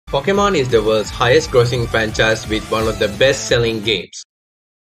Pokémon is the world's highest grossing franchise with one of the best selling games.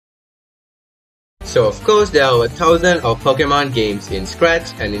 So of course there are over 1,000 of Pokémon games in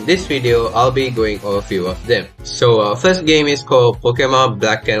Scratch, and in this video I'll be going over a few of them. So our first game is called Pokémon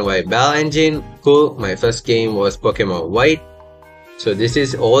Black and White Battle Engine. Cool, my first game was Pokémon White. So this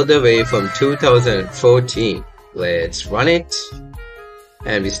is all the way from 2014. Let's run it.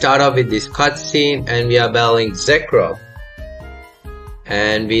 And we start off with this cutscene and we are battling Zekrom.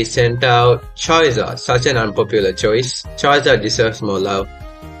 And we sent out Charizard, such an unpopular choice. Charizard deserves more love.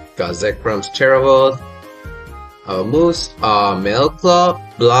 Got Zekrom's terrible. Our moves are Melclaw,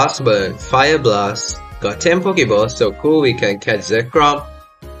 Blast Burn, Fire Blast. Got 10 Pokeballs, so cool, we can catch Zekrom.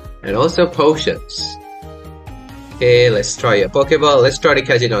 And also potions. Okay, let's try a Pokeball. Let's try to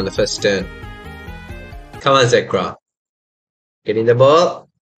catch it on the first turn. Come on, Zekrom. Getting the ball?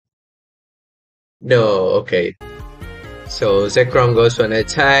 No, okay. So Zekrom goes for an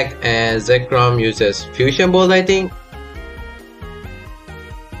attack and Zekrom uses Fusion Bolt, I think.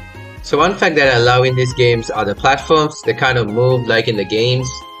 So one fact that I love in these games are the platforms. They kind of move like in the games.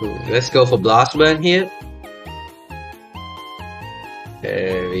 Let's go for Blast Burn here.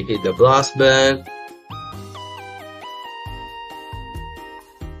 And we hit the Blast Burn.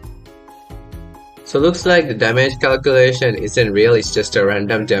 So looks like the damage calculation isn't real, it's just a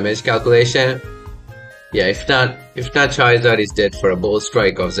random damage calculation. Yeah, if not Charizard is dead for a Bolt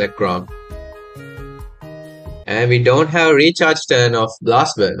Strike of Zekrom. And we don't have a recharge turn of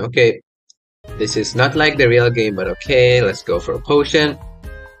Blast Burn. Okay, this is not like the real game, but okay, let's go for a potion.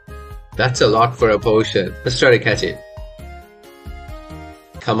 That's a lot for a potion. Let's try to catch it.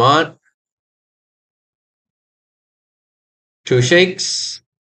 Come on. 2 shakes.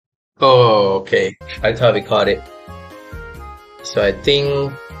 Oh, okay. I thought we caught it. So I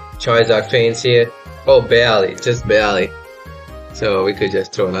think Charizard faints here. Oh, barely. Just barely. So we could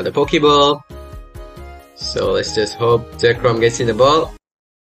just throw another Pokeball. So let's just hope Zekrom gets in the ball.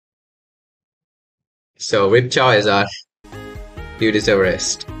 So rip Charizard. You deserve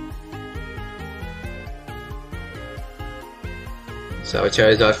rest. So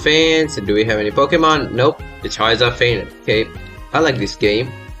Charizard faints. Do we have any Pokemon? Nope. The Charizard fainted. Okay. I like this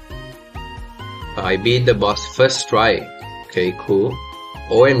game. I beat the boss first try. Okay, cool.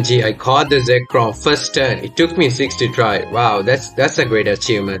 OMG, I caught the Zekrom first turn. It took me 60 try. Wow, that's a great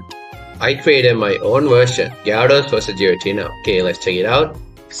achievement. I created my own version. Gyarados vs Giratina. Okay, let's check it out.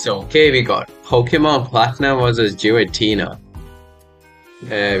 So, okay, we got Pokemon Platinum vs Giratina.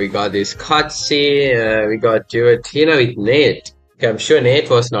 We got this cutscene. We got Giratina with Nate. Okay, I'm sure Nate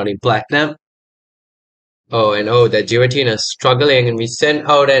was not in Platinum. Oh, and oh, the Giratina is struggling, and we sent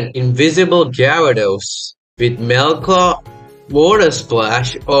out an invisible Gyarados with Melclaw, Water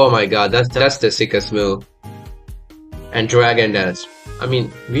Splash. Oh my god, that's the sickest move. And Dragon Dance. I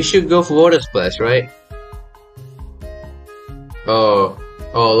mean, we should go for Water Splash, right? Oh,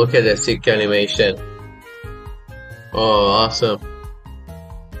 look at the sick animation. Oh, awesome.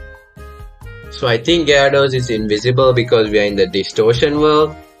 So I think Gyarados is invisible because we are in the distortion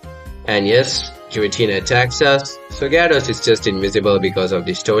world. And yes, Giratina attacks us. So Gyarados is just invisible because of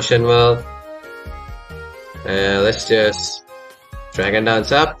distortion world. Let's just Dragon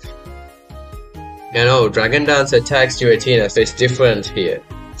Dance up. And oh, Dragon Dance attacks Giratina, so it's different here.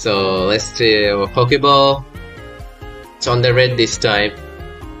 So let's see our Pokeball. It's on the red this time.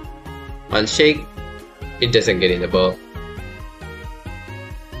 One shake, it doesn't get in the ball.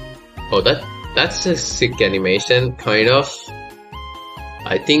 Oh, that's a sick animation, kind of.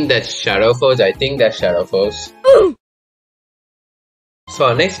 I think that's Shadow Force. So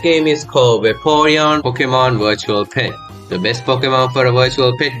our next game is called Vaporeon Pokemon Virtual Pet. The best Pokemon for a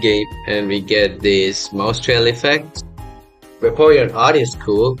virtual pet game, and we get this mouse trail effect. Vaporeon art is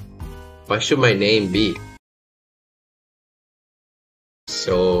cool. What should my name be?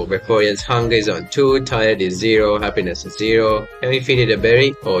 So Vaporeon's hunger is on 2, tired is 0, happiness is 0. Can we feed it a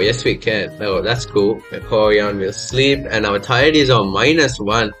berry? Oh yes we can. Oh, that's cool. Vaporeon will sleep and our tired is on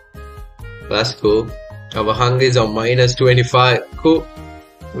 -1. That's cool. Our hunger is on -25. Cool.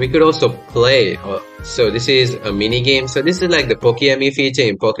 We could also play. So this is a mini game. So this is like the Pokemon feature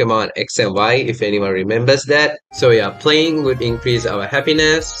in Pokemon X and Y, if anyone remembers that. So yeah, playing would increase our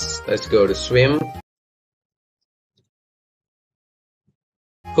happiness. Let's go to swim.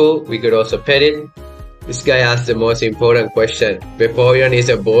 Cool, we could also pet it. This guy asked the most important question. Vaporeon is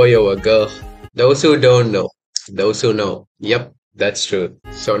a boy or a girl? Those who don't know. Those who know. Yep, that's true.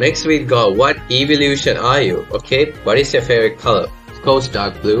 So next we got what evolution are you? Okay, what is your favorite color? Of course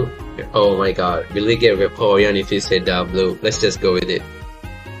dark blue. Oh my god, will we get Vaporeon if you say dark blue? Let's just go with it.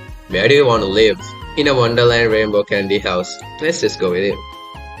 Where do you want to live? In a Wonderland Rainbow Candy House. Let's just go with it.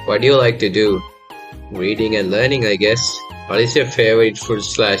 What do you like to do? Reading and learning, I guess. What is your favorite food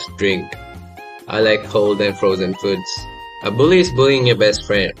slash drink? I like cold and frozen foods. A bully is bullying your best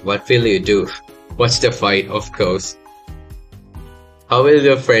friend. What will you do? Watch the fight, of course. How will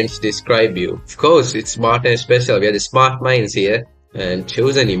your friends describe you? Of course, it's smart and special. We are the smart minds here. And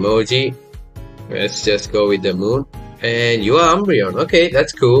choose an emoji. Let's just go with the moon. And you are Umbreon. Okay,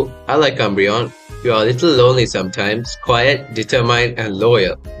 that's cool. I like Umbreon. You are a little lonely sometimes. Quiet, determined, and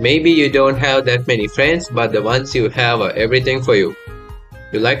loyal. Maybe you don't have that many friends, but the ones you have are everything for you.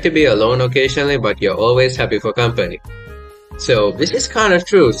 You like to be alone occasionally, but you're always happy for company. So this is kind of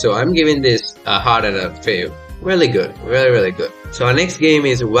true. So I'm giving this a heart and a fail. Really good. Really good. So our next game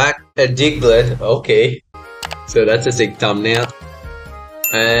is Whack a Diglett. Okay. So that's a sick thumbnail.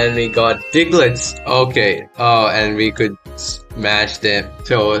 And we got Digletts. Okay. Oh, and we could smash them.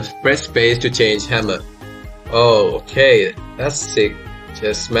 So press space to change hammer. Oh, okay. That's sick.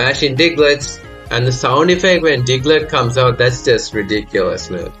 Just smashing Digletts. And the sound effect when Diglett comes out, that's just ridiculous,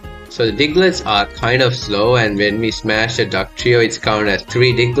 man. So the Digletts are kind of slow, and when we smash a duck trio, it's counted as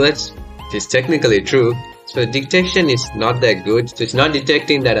 3 Digletts. Which is technically true. So the detection is not that good. So it's not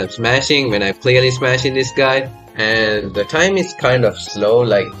detecting that I'm smashing when I'm clearly smashing this guy. And the time is kind of slow,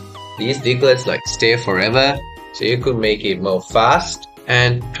 like these Digletts like stay forever. So you could make it more fast.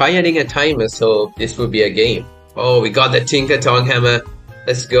 And try adding a timer so this would be a game. Oh, we got the Tinker Tong hammer.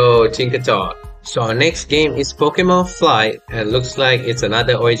 Let's go Tinker Tong. So our next game is Pokemon Fly, and looks like it's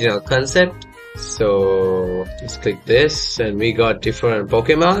another original concept. So just click this and we got different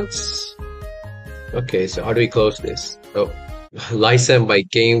Pokemons. Okay, so how do we close this? Oh, licensed by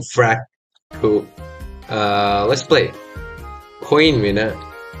Game Frack. Cool. Let's play. Coin winner.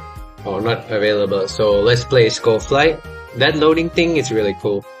 Oh, not available. So let's play Score Flight. That loading thing is really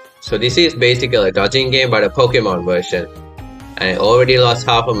cool. So this is basically a dodging game but a Pokemon version. I already lost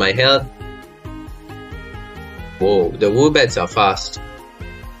half of my health. Whoa, the Woobats are fast.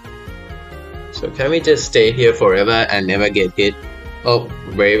 So can we just stay here forever and never get hit? Oh,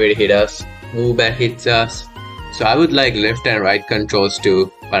 Bravery hit us. Woobat hits us. So I would like left and right controls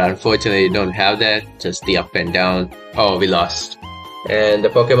too, but unfortunately don't have that, just the up and down. Oh, we lost. And the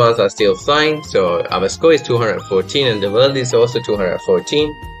Pokemons are still flying, so our score is 214 and the world is also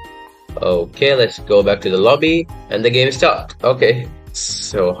 214. Okay, let's go back to the lobby and the game stopped. Okay,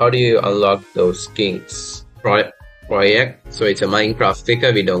 so how do you unlock those skins? Project. So it's a Minecraft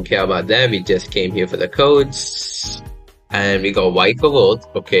sticker, we don't care about that, we just came here for the codes. And we got White for Gold.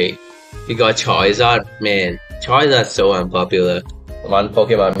 Okay. We got Charizard. Man, Charizard's so unpopular. One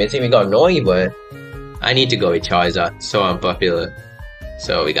Pokemon missing. We got Noivern. I need to go with Charizard. So unpopular.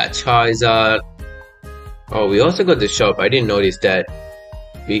 So we got Charizard. Oh, we also got the shop. I didn't notice that.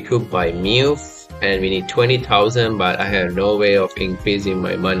 We could buy Mew. And we need 20,000, but I have no way of increasing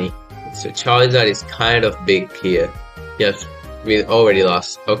my money. So Charizard is kind of big here. Yes, we already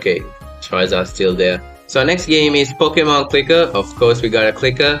lost. Okay, Charizard's still there. So our next game is Pokemon Clicker. Of course, we got a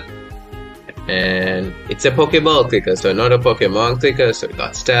clicker. And it's a Pokeball clicker, so not a Pokemon clicker. So we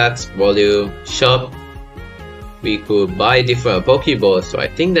got stats, volume, shop. We could buy different Pokeballs. So I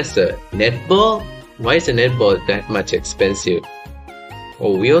think that's a netball. Why is a netball that much expensive?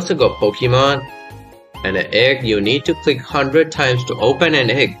 Oh, we also got Pokemon. And an egg, you need to click 100 times to open an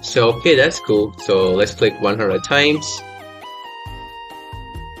egg. So okay, that's cool. So let's click 100 times.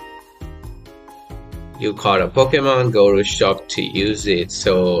 You caught a Pokemon, go to shop to use it.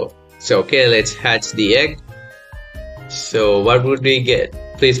 So okay, let's hatch the egg. So what would we get?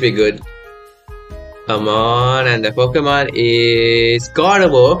 Please be good. Come on, and the Pokemon is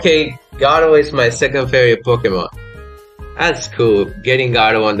Gardevoir. Okay, Gardevoir is my second favorite Pokemon. That's cool, getting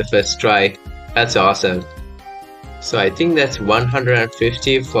Gardevoir on the first try. That's awesome. So I think that's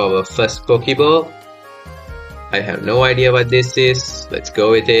 150 for our first Pokeball. I have no idea what this is. Let's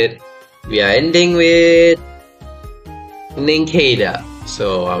go with it. We are ending with Nincada.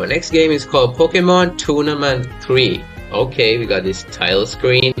 So our next game is called Pokemon Tournament 3. Okay, we got this title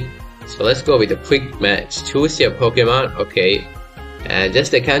screen. So let's go with a quick match. Choose your Pokemon. Okay. And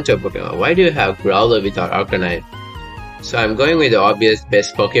just a Kanto Pokemon. Why do you have Growler without Arcanine? So I'm going with the obvious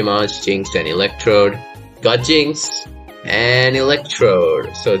best Pokemons, Jinx and Electrode. Got Jinx and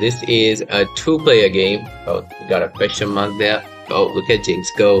Electrode. So this is a 2-player game. Oh, we got a question mark there. Oh, look at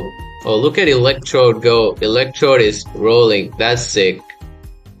Jinx go. Oh, look at Electrode go. Electrode is rolling. That's sick.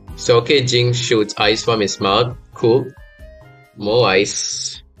 So okay, Jinx shoots ice from his mouth. Cool. More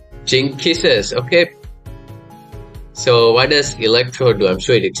ice. Jinx kisses. Okay. So what does Electrode do? I'm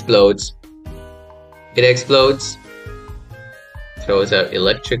sure it explodes. It explodes. Throws out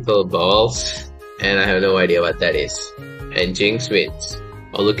electrical balls. And I have no idea what that is. And Jinx wins.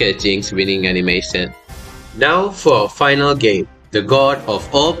 Oh, look at Jinx winning animation. Now for our final game, the god of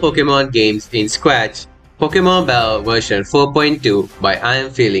all Pokemon games in Scratch, Pokemon Battle version 4.2 by I Am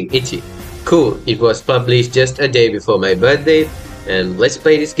Feeling Itchy. Cool, it was published just a day before my birthday, and let's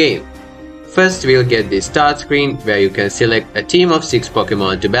play this game. First we'll get the start screen where you can select a team of 6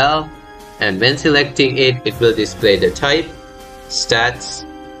 Pokemon to battle, and when selecting it, it will display the type, stats,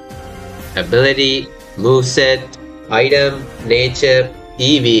 ability, moveset, item, nature,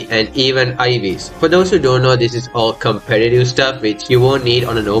 EV, and even IVs. For those who don't know, this is all competitive stuff which you won't need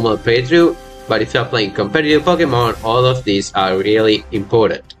on a normal playthrough, but if you're playing competitive Pokemon, all of these are really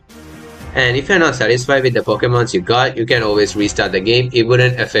important. And if you're not satisfied with the Pokemons you got, you can always restart the game. It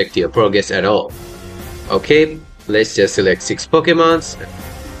wouldn't affect your progress at all. Okay, let's just select 6 Pokemons.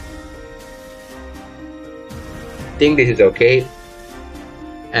 I think this is okay.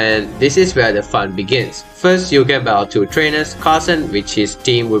 And this is where the fun begins. First, you can battle 2 trainers, Carson, which his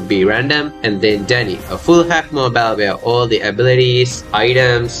team would be random, and then Danny, a full hack mode battle where all the abilities,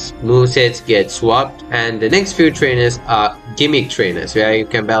 items, movesets get swapped. And the next few trainers are gimmick trainers, where you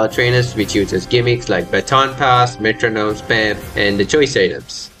can battle trainers which uses gimmicks like Baton Pass, Metronome Spam, and the choice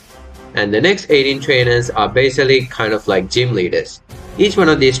items. And the next 18 trainers are basically kind of like gym leaders. Each one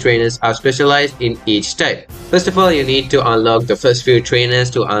of these trainers are specialized in each type. First of all, you need to unlock the first few trainers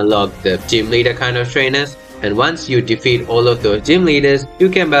to unlock the gym leader kind of trainers. And once you defeat all of those gym leaders, you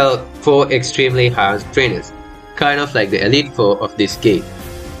can battle 4 extremely hard trainers, kind of like the Elite 4 of this game.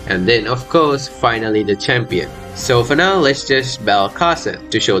 And then of course, finally the champion. So for now, let's just battle Carson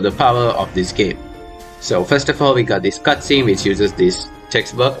to show the power of this game. So first of all, we got this cutscene which uses this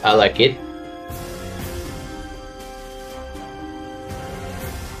textbook. I like it.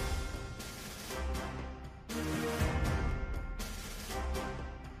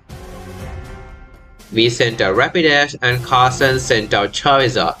 We sent out Rapidash and Carson sent out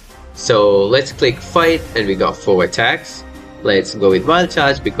Charizard. So let's click fight and we got 4 attacks. Let's go with Wild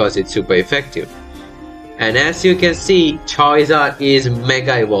Charge because it's super effective. And as you can see, Charizard is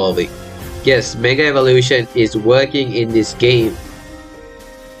Mega Evolving. Yes, Mega Evolution is working in this game.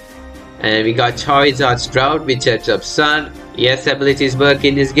 And we got Charizard's Drought which sets up Sun. Yes, abilities work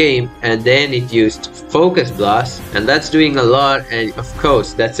in this game. And then it used Focus Blast, and that's doing a lot, and of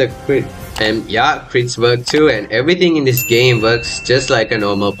course that's a crit. And yeah, crits work too, and everything in this game works just like a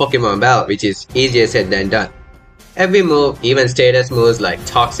normal Pokemon battle, which is easier said than done. Every move, even status moves like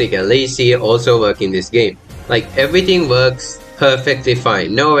Toxic and Lazy, also work in this game. Like everything works perfectly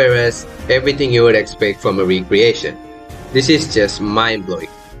fine, no errors, everything you would expect from a recreation. This is just mind-blowing.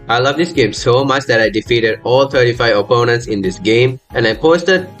 I love this game so much that I defeated all 35 opponents in this game, and I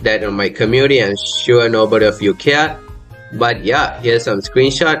posted that on my community and sure nobody of you cared. But yeah, here's some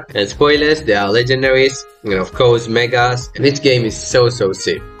screenshot and spoilers, there are legendaries and of course megas, and this game is so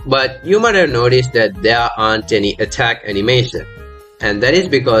sick. But you might have noticed that there aren't any attack animation, and that is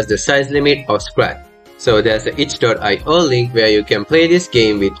because the size limit of Scratch. So there's the itch.io link where you can play this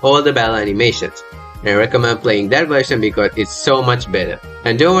game with all the battle animations. I recommend playing that version because it's so much better.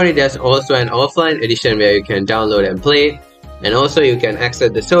 And don't worry, there's also an offline edition where you can download and play, and also you can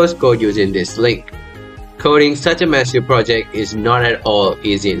access the source code using this link. Coding such a massive project is not at all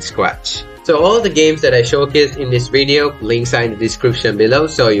easy in Scratch. So all the games that I showcased in this video, links are in the description below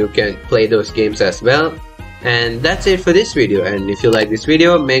so you can play those games as well. And that's it for this video, and if you like this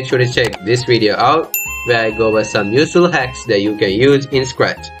video, make sure to check this video out where I go over some useful hacks that you can use in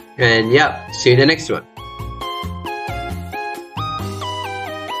Scratch. And yeah, see you in the next one.